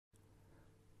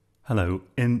Hello,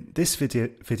 in this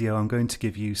video I'm going to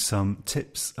give you some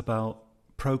tips about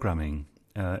programming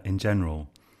in general.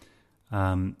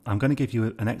 I'm going to give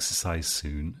you an exercise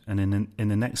soon, and in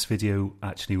the next video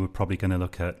actually we're probably going to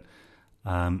look at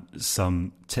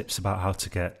some tips about how to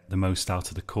get the most out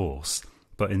of the course.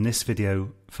 But in this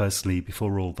video, firstly,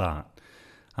 before all that,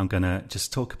 I'm going to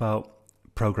just talk about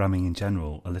programming in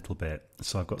general a little bit.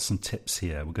 So I've got some tips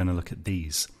here. We're going to look at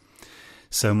these.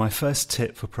 So my first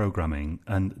tip for programming,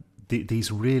 and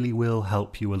these really will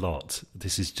help you a lot.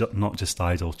 This is not just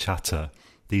idle chatter.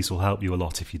 These will help you a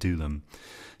lot if you do them.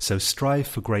 So strive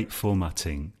for great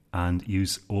formatting and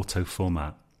use auto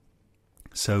format.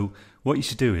 So what you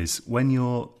should do is when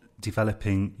you're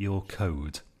developing your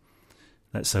code,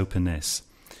 let's open this.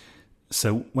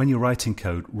 So when you're writing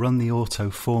code, run the auto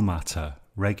formatter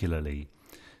regularly.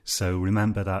 So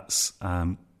remember that's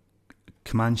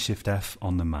Command-Shift-F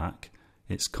on the Mac.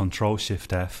 It's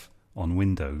Control-Shift-F on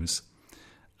Windows,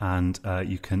 and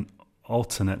you can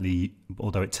alternately,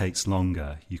 although it takes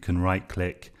longer, you can right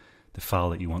click the file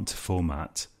that you want to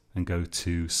format and go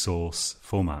to source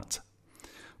format.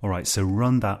 Alright, so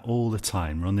run that all the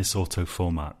time, run this auto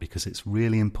format, because it's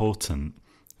really important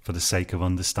for the sake of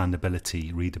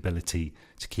understandability, readability,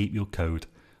 to keep your code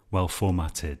well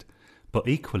formatted. But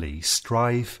equally,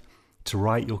 strive to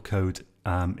write your code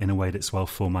in a way that's well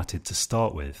formatted to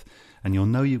start with, and you'll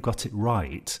know you've got it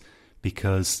right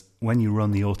because when you run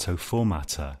the auto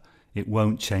formatter, it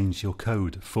won't change your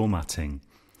code formatting.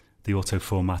 The auto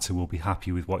formatter will be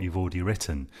happy with what you've already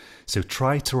written. So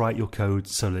try to write your code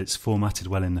so that it's formatted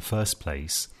well in the first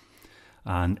place.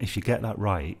 And if you get that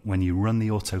right, when you run the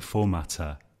auto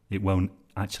formatter, it won't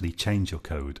actually change your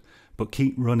code. But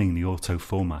keep running the auto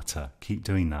formatter. Keep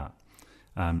doing that.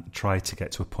 Try to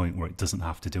get to a point where it doesn't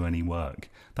have to do any work.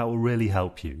 That will really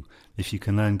help you. If you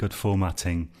can learn good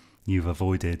formatting, you've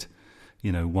avoided,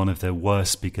 one of the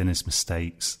worst beginner's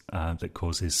mistakes that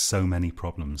causes so many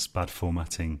problems. Bad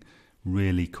formatting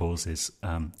really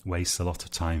wastes a lot of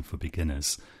time for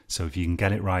beginners. So if you can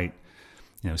get it right,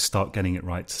 start getting it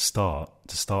right to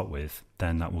start with,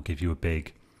 then that will give you a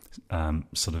big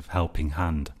sort of helping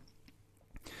hand.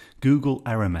 Google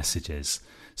error messages.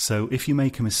 So if you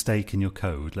make a mistake in your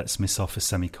code, let's miss off a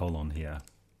semicolon here.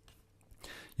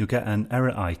 You'll get an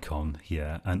error icon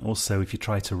here, and also if you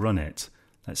try to run it,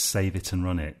 let's save it and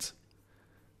run it,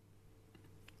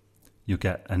 you'll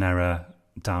get an error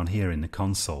down here in the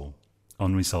console,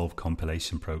 unresolved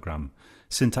compilation program.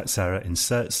 Syntax error,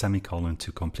 insert semicolon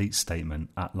to complete statement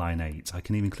at line 8. I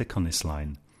can even click on this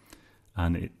line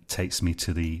and it takes me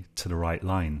to the right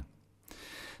line.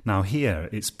 Now here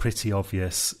it's pretty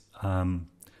obvious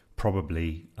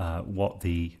probably what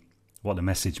the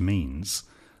message means.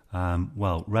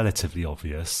 Well, relatively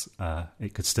obvious.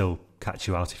 It could still catch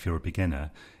you out if you're a beginner.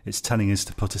 It's telling us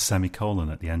to put a semicolon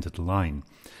at the end of the line.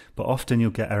 But often you'll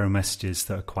get error messages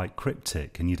that are quite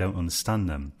cryptic and you don't understand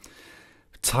them.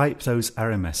 Type those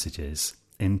error messages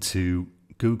into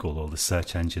Google or the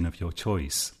search engine of your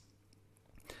choice.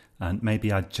 And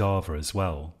maybe add Java as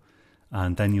well.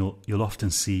 And then you'll often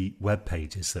see web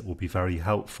pages that will be very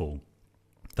helpful.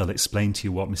 They'll explain to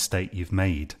you what mistake you've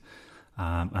made.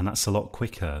 And that's a lot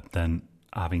quicker than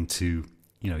having to,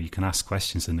 you can ask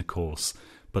questions in the course,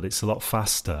 but it's a lot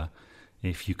faster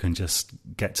if you can just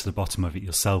get to the bottom of it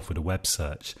yourself with a web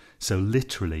search. So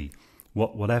literally,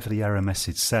 whatever the error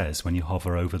message says when you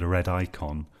hover over the red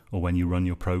icon or when you run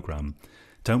your program,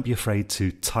 don't be afraid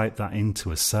to type that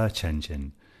into a search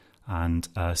engine and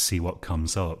see what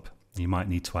comes up. You might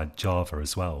need to add Java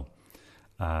as well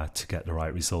to get the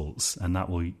right results, and that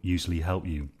will usually help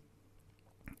you.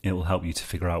 It will help you to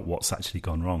figure out what's actually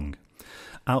gone wrong.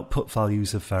 Output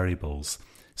values of variables.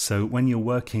 So when you're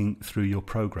working through your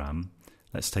program,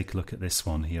 let's take a look at this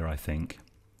one here, I think.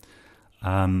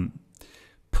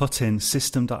 Put in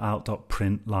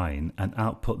system.out.println and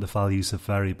output the values of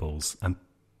variables and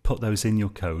put those in your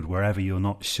code wherever you're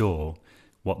not sure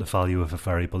what the value of a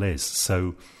variable is.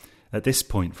 So at this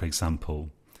point, for example,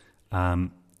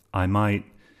 I might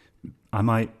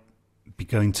be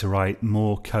going to write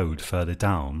more code further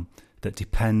down that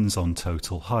depends on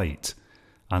total height,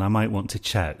 and I might want to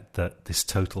check that this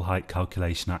total height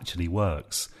calculation actually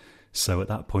works. So at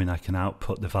that point I can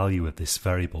output the value of this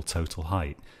variable total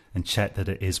height and check that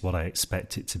it is what I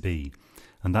expect it to be.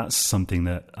 And that's something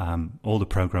that all the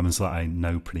programmers that I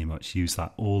know pretty much use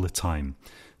that all the time.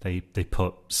 They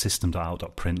put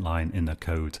system.out.println in their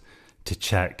code to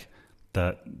check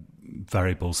that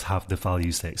variables have the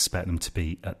values they expect them to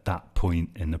be at that point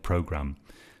in the program.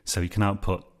 So you can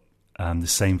output the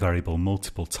same variable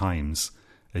multiple times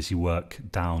as you work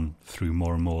down through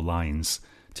more and more lines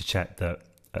to check that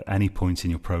at any point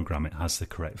in your program it has the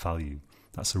correct value.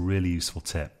 That's a really useful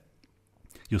tip.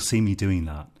 You'll see me doing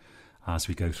that as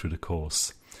we go through the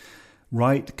course.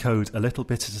 Write code a little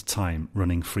bit at a time,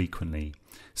 running frequently.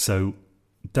 So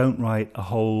don't write a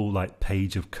whole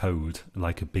page of code,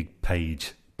 like a big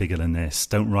page bigger than this.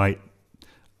 Don't write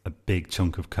a big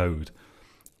chunk of code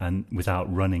and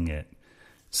without running it.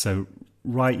 So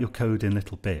write your code in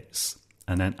little bits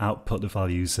and then output the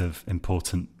values of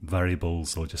important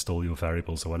variables or just all your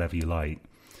variables or whatever you like.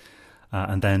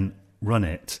 And then run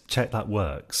it, check that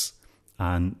works.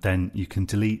 And then you can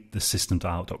delete the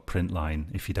system.out.println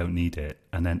line if you don't need it,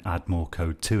 and then add more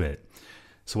code to it.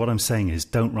 So what I'm saying is,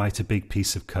 don't write a big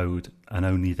piece of code and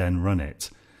only then run it.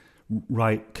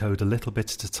 Write code a little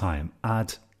bit at a time.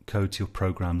 Add code to your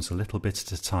programs a little bit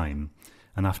at a time.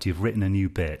 And after you've written a new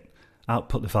bit,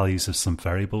 output the values of some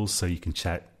variables so you can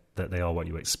check that they are what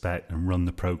you expect and run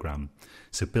the program.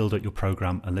 So build up your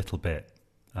program a little bit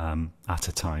at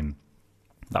a time.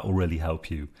 That will really help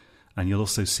you. And you'll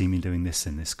also see me doing this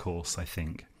in this course, I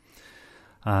think.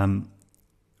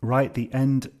 Write the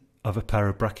end of a pair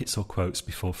of brackets or quotes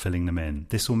before filling them in.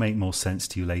 This will make more sense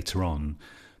to you later on.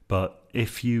 But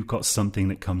if you've got something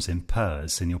that comes in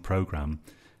pairs in your program,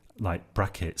 like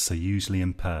brackets are usually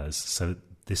in pairs. So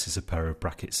this is a pair of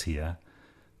brackets here.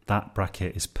 That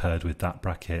bracket is paired with that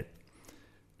bracket.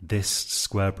 This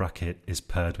square bracket is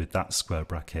paired with that square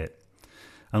bracket.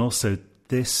 And also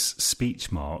this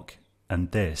speech mark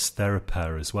and this, they're a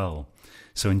pair as well.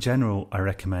 So in general, I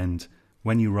recommend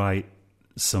when you write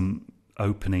some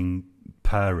opening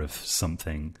pair of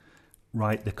something,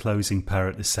 write the closing pair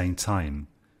at the same time,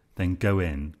 then go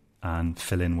in and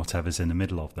fill in whatever's in the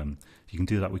middle of them. You can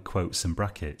do that with quotes and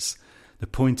brackets. The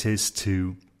point is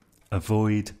to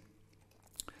avoid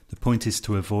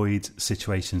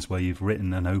situations where you've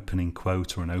written an opening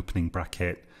quote or an opening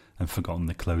bracket and forgotten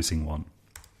the closing one.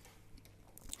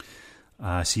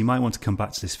 So you might want to come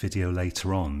back to this video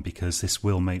later on because this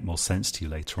will make more sense to you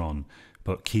later on.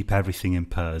 But keep everything in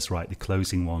pairs, write the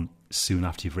closing one soon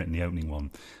after you've written the opening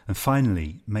one. And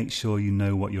finally, make sure you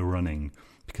know what you're running,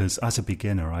 because as a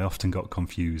beginner I often got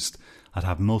confused. I'd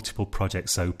have multiple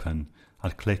projects open,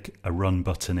 I'd click a run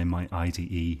button in my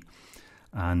IDE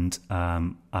and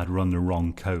I'd run the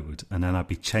wrong code, and then I'd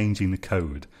be changing the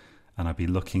code and I'd be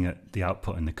looking at the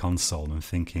output in the console and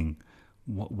thinking,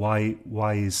 why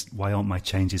aren't my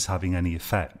changes having any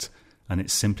effect? And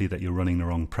it's simply that you're running the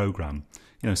wrong program.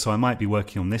 So I might be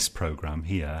working on this program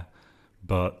here,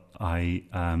 but I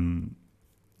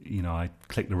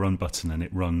click the run button and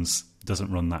it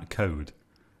doesn't run that code.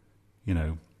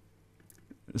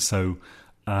 So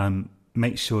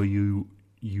make sure you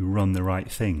run the right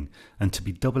thing. And to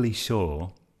be doubly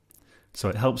sure, so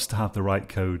it helps to have the right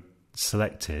code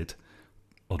selected,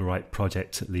 or the right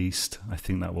project at least. I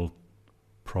think that will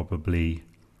probably,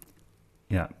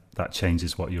 that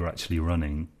changes what you're actually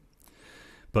running.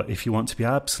 But if you want to be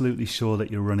absolutely sure that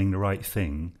you're running the right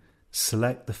thing,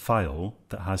 select the file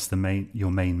that has your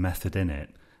main method in it,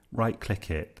 right click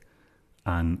it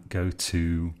and go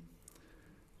to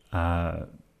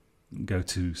go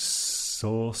to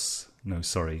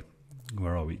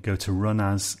run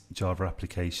as Java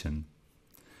application.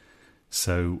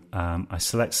 So I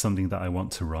select something that I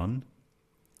want to run.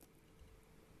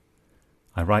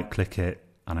 I right click it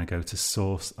and I go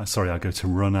to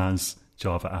run as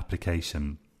Java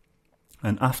application.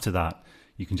 And after that,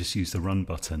 you can just use the run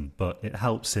button. But it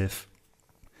helps if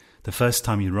the first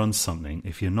time you run something,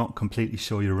 if you're not completely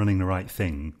sure you're running the right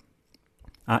thing,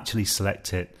 actually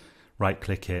select it, right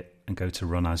click it and go to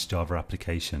run as Java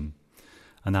application.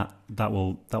 And that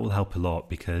will help a lot,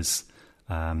 because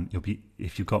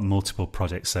if you've got multiple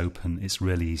projects open, it's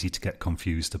really easy to get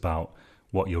confused about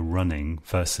what you're running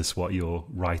versus what you're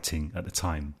writing at the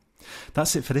time.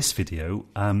 That's it for this video.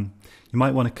 You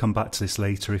might want to come back to this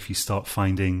later if you start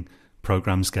finding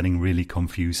programs getting really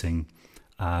confusing,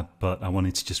 but I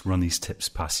wanted to just run these tips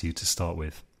past you to start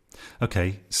with.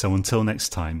 Okay, so until next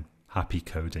time, happy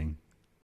coding.